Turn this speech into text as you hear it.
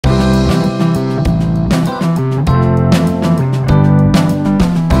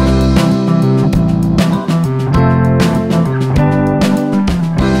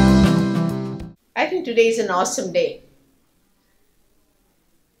today is an awesome day.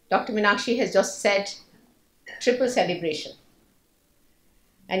 Dr. Meenakshi has just said triple celebration.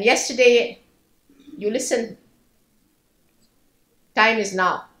 And yesterday, you listened, Time is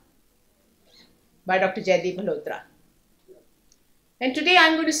Now by Dr. Jaideep Malhotra. And today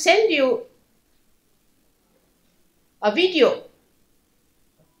I'm going to send you a video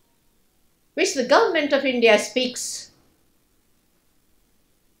which the government of India speaks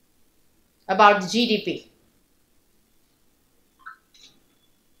about the GDP.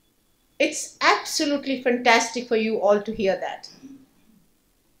 It's absolutely fantastic for you all to hear that.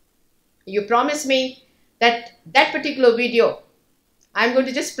 You promise me that that particular video, I'm going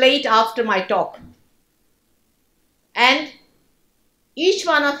to just play it after my talk. And each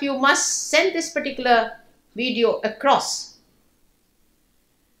one of you must send this particular video across.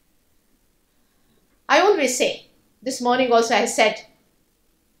 I always say, this morning also I said,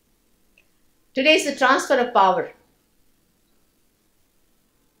 today is the transfer of power.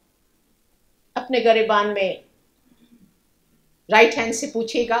 अपने गरिबान में right hand से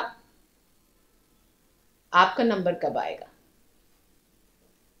पूछेगा आपका number कब आएगा?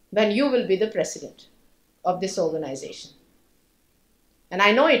 When you will be the president of this organization. And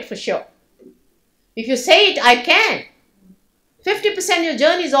I know it for sure. If you say it, I can. 50% of your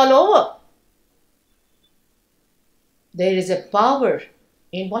journey is all over. There is a power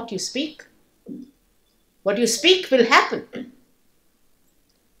in what you speak. What you speak will happen.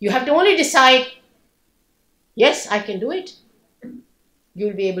 You have to only decide, yes, I can do it. You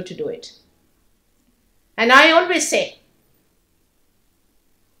will be able to do it. And I always say,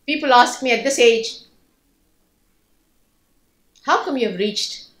 people ask me at this age, how come you have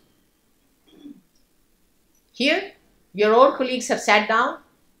reached here? Your old colleagues have sat down.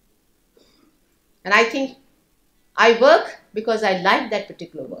 And I think I work because I like that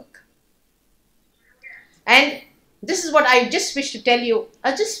particular work. And this is what I just wish to tell you,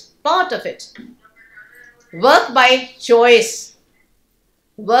 just part of it. Work by choice.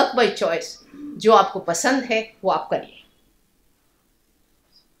 Work by choice. जो आपको पसंद है वो आप करिए.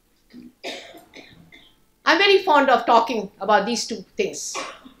 I'm very fond of talking about these two things.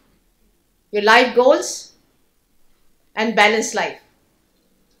 Your life goals and balanced life.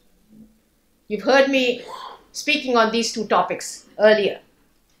 You've heard me speaking on these two topics earlier.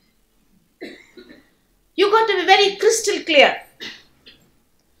 You've got to be very crystal clear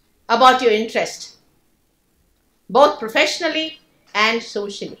about your interest, both professionally and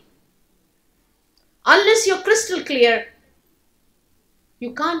socially. Unless you're crystal clear,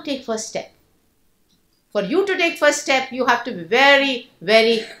 you can't take first step. For you to take first step, you have to be very,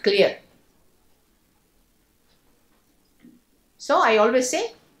 very clear. So I always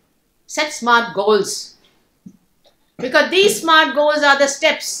say, set smart goals. Because these smart goals are the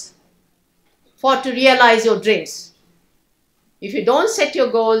steps to realize your dreams. If you don't set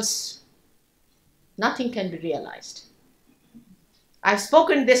your goals, nothing can be realized. I've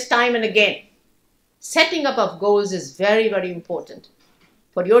spoken this time and again. Setting up of goals is very, very important.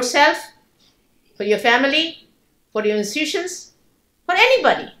 For yourself, for your family, for your institutions, for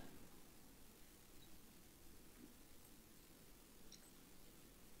anybody.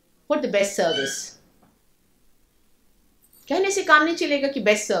 Put the best service. कहने से काम नहीं चलेगा कि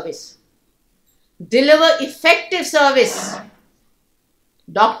best service. Deliver effective service.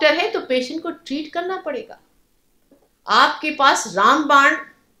 Doctor है तो patient को treat करना पड़ेगा. आपके पास रामबाण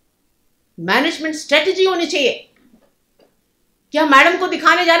मैनेजमेंट स्ट्रेटजी होनी चाहिए कि हम मैडम को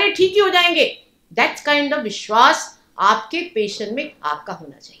दिखाने जा रहे हैं ठीक ही हो जाएंगे. दैट काइंड ऑफ विश्वास आपके पेशेंट में आपका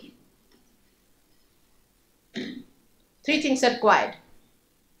होना चाहिए. 3 things are required.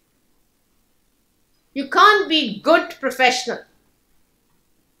 You can't be good professional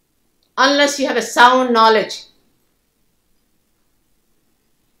unless you have a sound knowledge.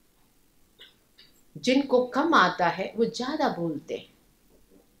 जिनको कम आता है वो ज्यादा बोलते हैं.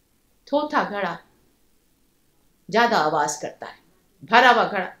 थोथा घड़ा ज्यादा आवाज करता है. भरा हुआ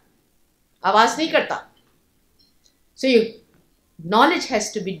घड़ा आवाज नहीं करता. So your knowledge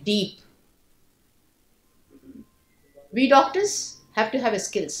has to be deep. We doctors have to have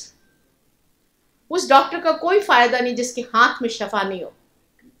skills. उस डॉक्टर का कोई फायदा नहीं जिसके हाथ में शफा नहीं हो.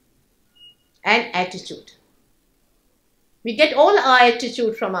 And attitude. We get all our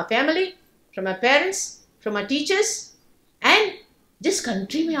attitude from our family, from our parents, from our teachers, and जिस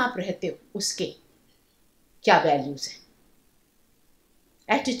कंट्री में आप रहते हो उसके क्या वैल्यूज हैं.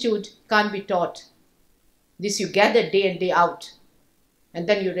 Attitude can't be taught. This you gather day in, day out, and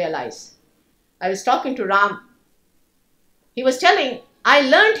then you realize. I was talking to Ram. He was telling, I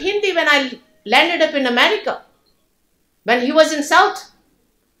learned Hindi when I landed up in America. When he was in South,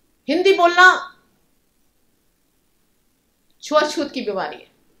 Hindi बोलना छुआछूत की बीमारी है.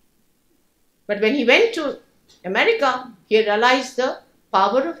 But when he went to America, he realized the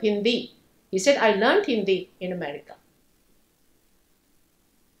power of Hindi. He said, I learned Hindi in America.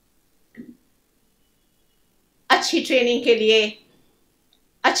 अच्छी training के लिए,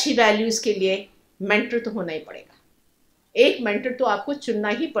 अच्छी values के लिए मेंटर तो होना ही पड़ेगा. एक मेंटर तो आपको चुनना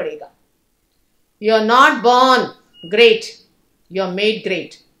ही पड़ेगा. You are not born great, you are made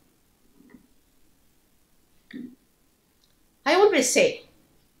great. I always say,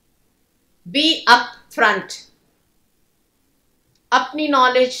 be upfront. अपनी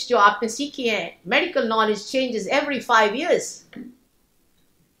नॉलेज जो आपने सीखी है, medical knowledge changes every 5 years.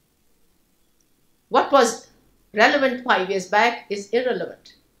 What was relevant 5 years back is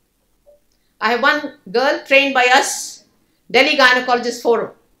irrelevant. I have one girl trained by us, Delhi Gynecologist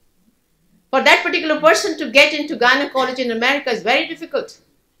Forum. For that particular person to get into gynecology in America is very difficult.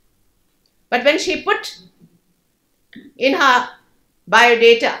 But when she put in her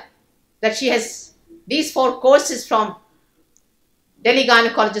biodata that she has these 4 courses from Delhi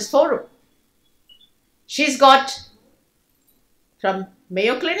Gynecologist Forum, she's got from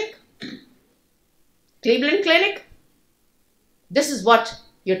Mayo Clinic, Cleveland Clinic. This is what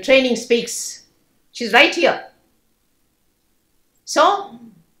your training speaks. She's right here. So,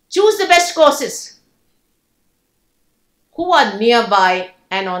 choose the best courses who are nearby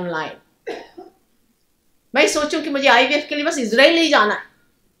and online. मैं सोचूं कि मुझे IVF के लिए बस Israel ही जाना है,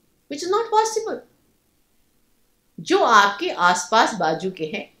 which is not possible. जो आपके आसपास बाजू के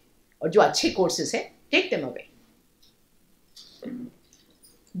हैं और जो अच्छे कोर्सेज हैं, take them away.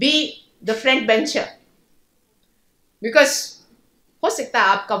 Be the front bencher. Because हो सकता है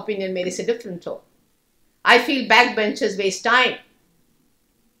आपका ओपिनियन मेरे से डिफरेंट हो. I feel backbenchers waste time.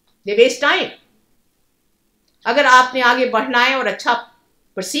 They waste time. अगर आपने आगे बढ़ना है और अच्छा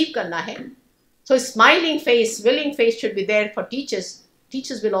परसीव करना है, so smiling face, willing face should be there for teachers.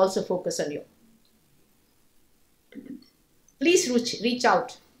 Teachers will also focus on you. Please reach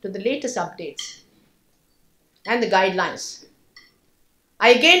out to the latest updates and the guidelines.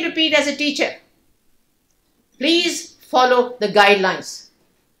 I again repeat as a teacher, please follow the guidelines.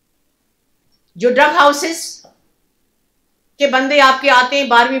 जो drug houses के बंदे आपके आते हैं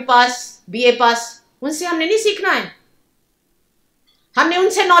 12वीं पास, BA पास, उनसे हमने नहीं सीखना है, हमने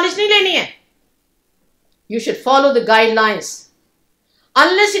उनसे नॉलेज नहीं लेनी है. You should follow the guidelines.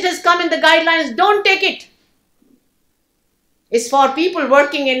 Unless it has come in the guidelines, don't take it. It's for people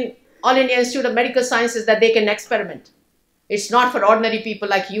working in All India Institute of Medical Sciences that they can experiment. It's not for ordinary people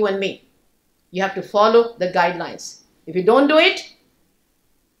like you and me. You have to follow the guidelines. If you don't do it,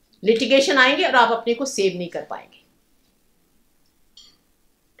 litigation आएंगे और आप अपने को save नहीं कर पाएंगे.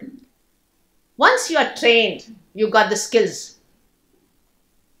 Once you are trained, you got the skills.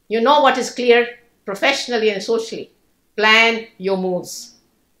 You know what is clear professionally and socially. Plan your moves.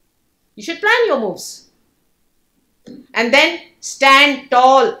 You should plan your moves. And then stand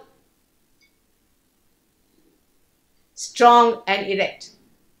tall, strong and erect.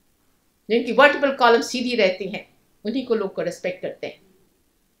 जिनकी vertical column सीधी रहती हैं, उन्हीं को लोग को respect करते हैं.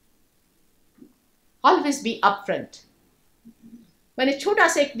 Always be upfront. मैंने छोटा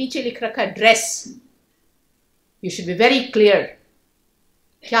सा एक नीचे लिख रखा है dress. You should be very clear.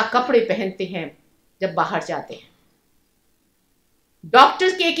 क्या कपड़े पहनते हैं जब बाहर जाते हैं.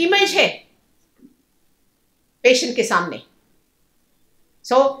 डॉक्टर की एक इमेज है पेशेंट के सामने.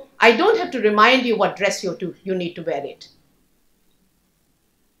 So I don't have to remind you what dress you need to wear it.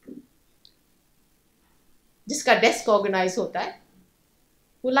 जिसका डेस्क ऑर्गेनाइज होता है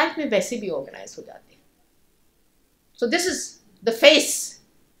वो लाइफ में वैसे भी ऑर्गेनाइज हो जाते हैं. So this is the face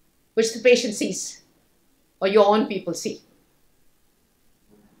which the patient sees or your own people see.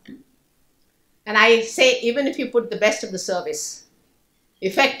 And I say, even if you put the best of the service,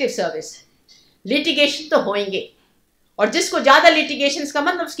 effective service, litigation तो होंगे. और जिसको ज्यादा litigation का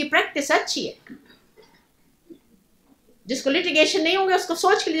मतलब उसकी प्रैक्टिस अच्छी है. जिसको litigation नहीं होंगे उसको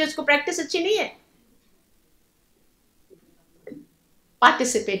सोच के लिए उसको प्रैक्टिस अच्छी नहीं है.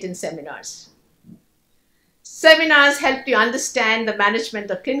 Participate in seminars. Seminars help you understand the management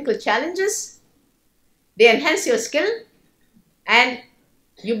of clinical challenges. They enhance your skill and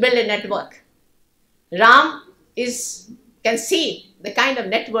you build a network. Ram can see the kind of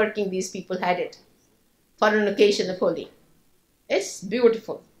networking these people had it for an occasion of Holi. It's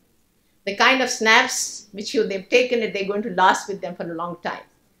beautiful. The kind of snaps which they've taken it, they're going to last with them for a long time.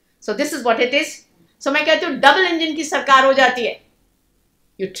 So this is what it is. So मैं कहती हूँ double engine की सरकार हो जाती है.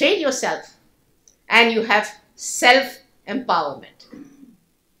 You train yourself and you have self-empowerment.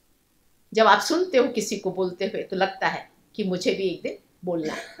 जब आप सुनते हो किसी को बोलते हुए तो लगता है कि मुझे भी एक दिन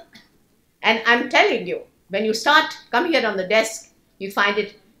बोलना है. And I'm telling you, when you start coming here on the desk, you find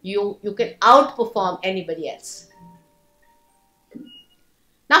it, you can outperform anybody else.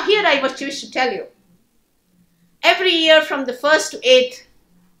 Now here I was choose to tell you, every year from the 1st to 8th,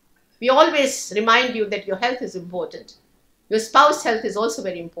 we always remind you that your health is important. Your spouse's health is also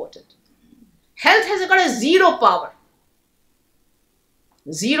very important. Health has got a zero power.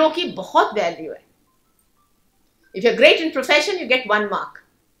 Zero की बहुत value है. If you're great in profession, you get 1 mark.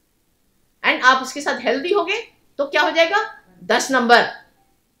 And आप उसके साथ healthy होगे तो क्या हो जाएगा? 10 नंबर.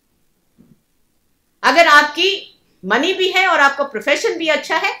 अगर आपकी money भी है और आपका profession भी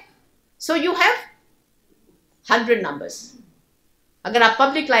अच्छा है, so you have 100 numbers. अगर आप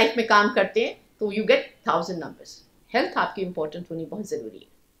public life में काम करते हैं तो you get 1000 numbers. Health आपकी important होनी बहुत जरूरी है.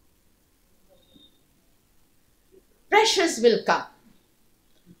 Pressures will come.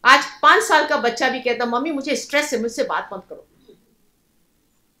 आज 5 साल का बच्चा भी कहता मम्मी मुझे स्ट्रेस है, मुझसे बात मत करो.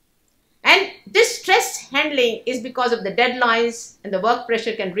 And this stress handling is because of the deadlines, and the work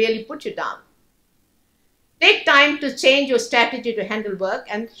pressure can really put you down. Take time to change your strategy to handle work,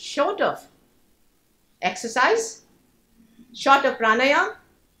 and short of exercise, short of pranayama,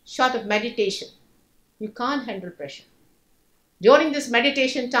 short of meditation, you can't handle pressure. During this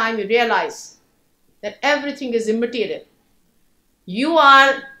meditation time, you realize that everything is immaterial. You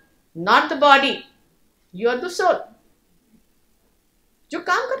are not the body, you are the soul. जो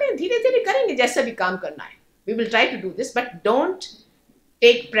काम कर रहे हैं धीरे धीरे करेंगे जैसा भी काम करना है. We will try to do this, but don't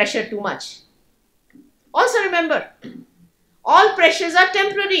take pressure too much. Also remember, all pressures are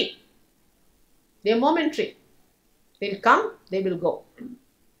temporary. They are momentary. They'll come, they will go.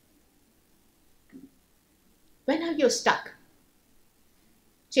 When are you stuck?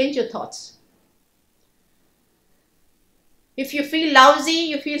 Change your thoughts. If you feel lousy,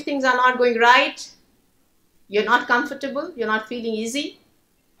 you feel things are not going right, you're not comfortable, you're not feeling easy,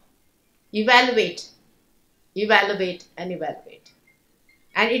 evaluate, evaluate and evaluate.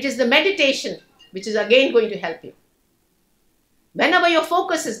 And it is the meditation which is again going to help you. Whenever your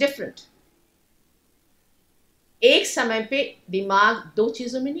focus is different, एक समय पे दिमाग 2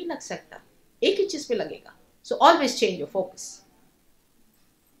 चीजों में नहीं लग सकता, एक ही चीज पे लगेगा. So always change your focus.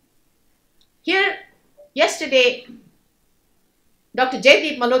 Here, yesterday, Dr.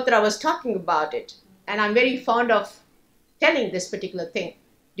 Jaideep Malhotra was talking about it, and I'm very fond of telling this particular thing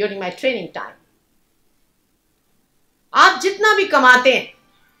during my training time. आप जितना भी कमाते हैं,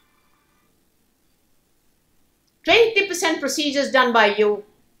 20% procedures done by you,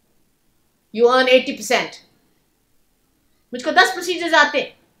 you earn 80%. मुझको 10 procedures आते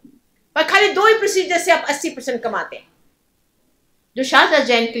हैं, पर खाली 2 ही procedures से आप 80% कमाते हैं. जो शारदा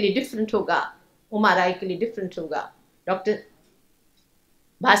जैन के लिए different होगा, उमा राय के लिए different होगा, डॉक्टर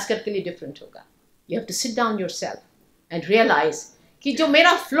भास्कर के लिए different होगा. You have to sit down yourself and realize कि जो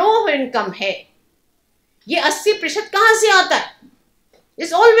मेरा flow of income है, ये 80% कहाँ से आता है?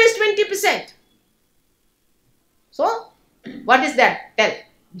 It's always 20%. So, what is that? Tell,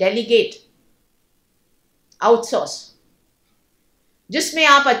 delegate, outsource. जिसमें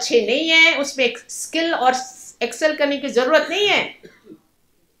आप अच्छे नहीं हैं, उसमें स्किल और एक्सेल करने की जरूरत नहीं है.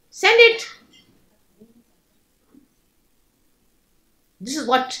 Send it. This is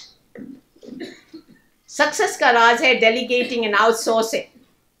what success का राज है, delegating and outsourcing.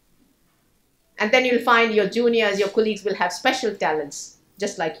 And then you'll find your juniors, your colleagues will have special talents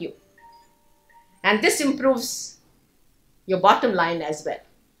just like you. And this improves your bottom line as well.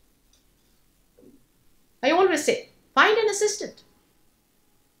 I always say, find an assistant.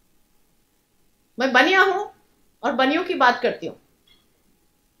 मैं बनिया हूं और बनियों की बात करती हूं.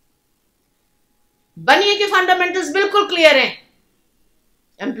 बनिए के फंडामेंटल्स बिल्कुल क्लियर हैं.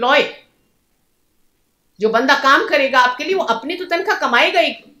 एम्प्लॉय, जो बंदा काम करेगा आपके लिए, वो अपनी तो तनख्वाह कमाएगा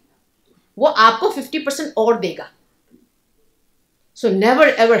ही, वो आपको 50% और देगा. So never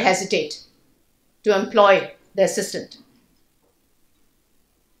ever hesitate to employ the assistant.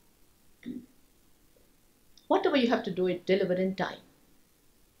 Whatever you have to do, it deliver in time.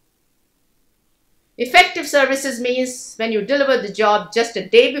 Effective services means when you deliver the job just a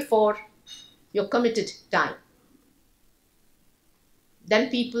day before your committed time. Then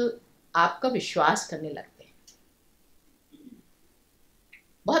people आपका विश्वास करने लगते हैं.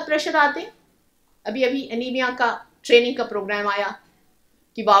 बहुत pressure आते हैं. अभी anaemia का ट्रेनिंग का प्रोग्राम आया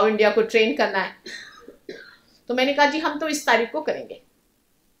कि वाव इंडिया को ट्रेन करना है. तो मैंने कहा जी हम तो इस तारीख को करेंगे.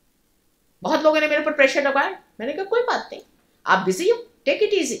 बहुत लोगों ने मेरे ऊपर प्रेशर लगाया. मैंने कहा कोई बात नहीं, आप बिजी हो, take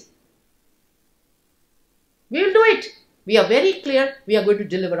it easy. We will do it. We are very clear we are going to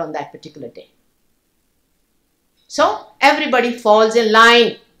deliver on that particular day. So everybody falls in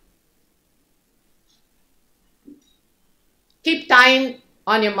line. Keep time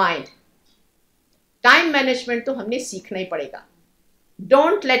on your mind. Time management तो हमने सीखना ही पड़ेगा.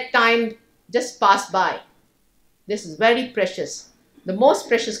 Don't let time just pass by. This is very precious, the most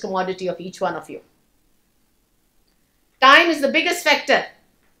precious commodity of each one of you. Time is the biggest factor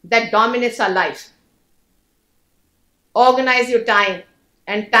that dominates our life. Organize your time,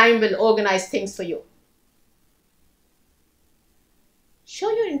 and time will organize things for you.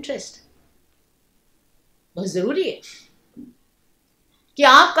 Show your interest. बहुत जरूरी है कि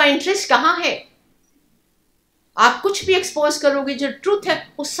आपका interest कहाँ है. आप कुछ भी एक्सपोज करोगे, जो ट्रूथ है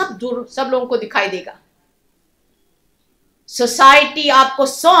वो सब लोगों को दिखाई देगा. सोसाइटी आपको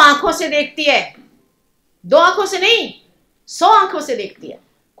 100 आंखों से देखती है, 2 आंखों से नहीं, 100 आंखों से देखती है.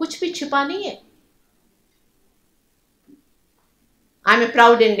 कुछ भी छिपा नहीं है. I am a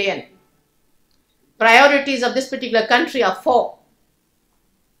proud Indian. Priorities of this particular country are 4.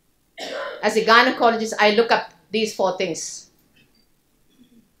 As a gynecologist, I look up these 4 things.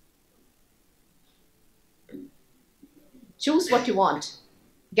 Choose what you want.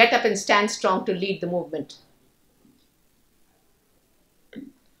 Get up and stand strong to lead the movement.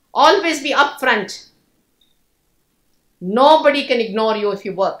 Always be upfront. Nobody can ignore you if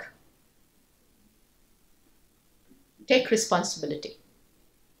you work. Take responsibility.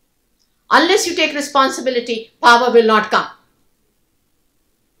 Unless you take responsibility, power will not come.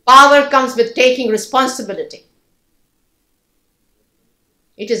 Power comes with taking responsibility.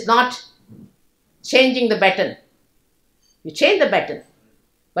 It is not changing the baton. You change the baton,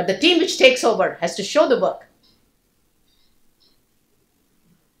 but the team which takes over has to show the work.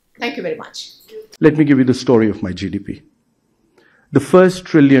 Thank you very much. Let me give you the story of my GDP. The first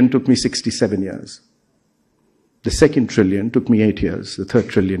trillion took me 67 years. The second trillion took me 8 years. The third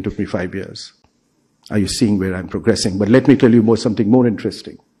trillion took me 5 years. Are you seeing where I'm progressing? But let me tell you something more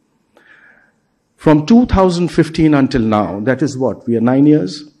interesting. From 2015 until now, that is what? We are 9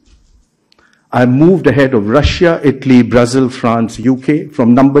 years. I moved ahead of Russia, Italy, Brazil, France, UK,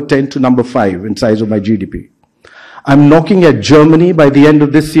 from number 10 to number 5 in size of my GDP. I'm knocking at Germany. By the end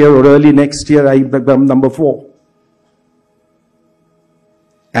of this year or early next year, I become number 4.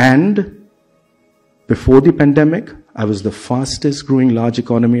 And before the pandemic, I was the fastest growing large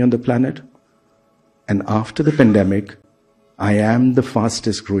economy on the planet. And after the pandemic, I am the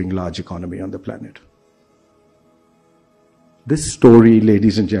fastest growing large economy on the planet. This story,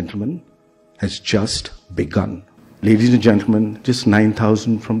 ladies and gentlemen, has just begun. Ladies and gentlemen, just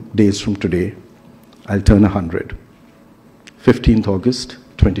 9,000 days from today, I'll turn 100. 15th August,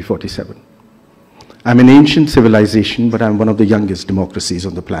 2047. I'm an ancient civilization, but I'm one of the youngest democracies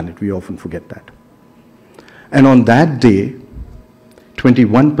on the planet. We often forget that. And on that day,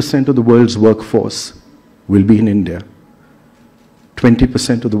 21% of the world's workforce will be in India.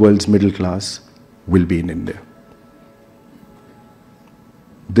 20% of the world's middle class will be in India.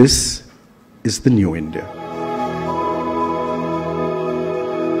 This is the new India.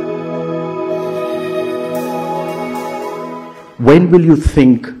 When will you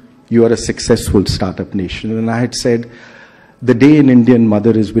think you are a successful startup nation? And I had said, the day an Indian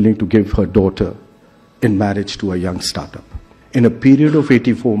mother is willing to give her daughter in marriage to a young startup. In a period of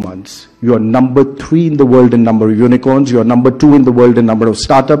 84 months, you are number 3 in the world in number of unicorns, you are number 2 in the world in number of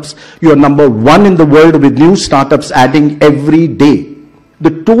startups, you are number 1 in the world with new startups adding every day.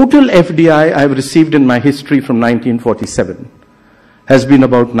 The total FDI I have received in my history from 1947 has been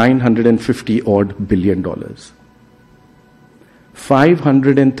about $950 odd billion.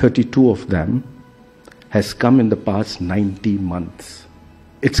 532 of them has come in the past 90 months.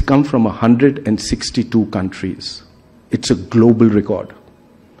 It's come from 162 countries. It's a global record.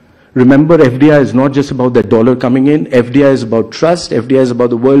 Remember, FDI is not just about that dollar coming in. FDI is about trust. FDI is about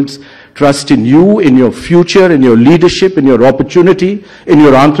the world's trust in you, in your future, in your leadership, in your opportunity, in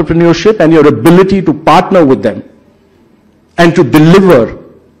your entrepreneurship, and your ability to partner with them and to deliver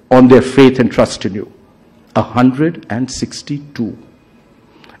on their faith and trust in you. 162.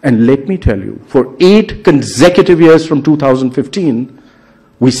 And let me tell you, for 8 consecutive years from 2015,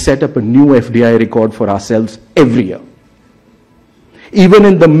 we set up a new FDI record for ourselves every year. Even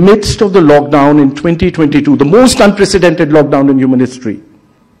in the midst of the lockdown in 2022, the most unprecedented lockdown in human history,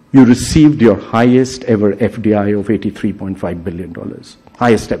 you received your highest ever FDI of $83.5 billion.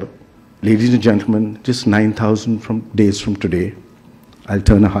 Highest ever. Ladies and gentlemen, just 9,000 days from today, I'll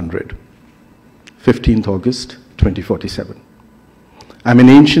turn 100. 15th August, 2047. I'm an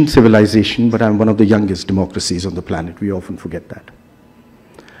ancient civilization, but I'm one of the youngest democracies on the planet. We often forget that.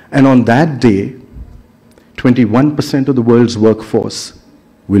 And on that day, 21% of the world's workforce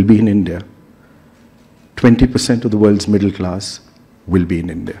will be in India. 20% of the world's middle class will be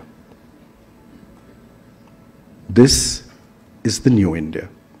in India. This is the new India.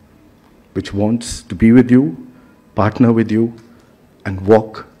 which wants to be with you, partner with you, and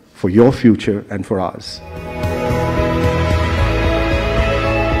walk for your future and for ours.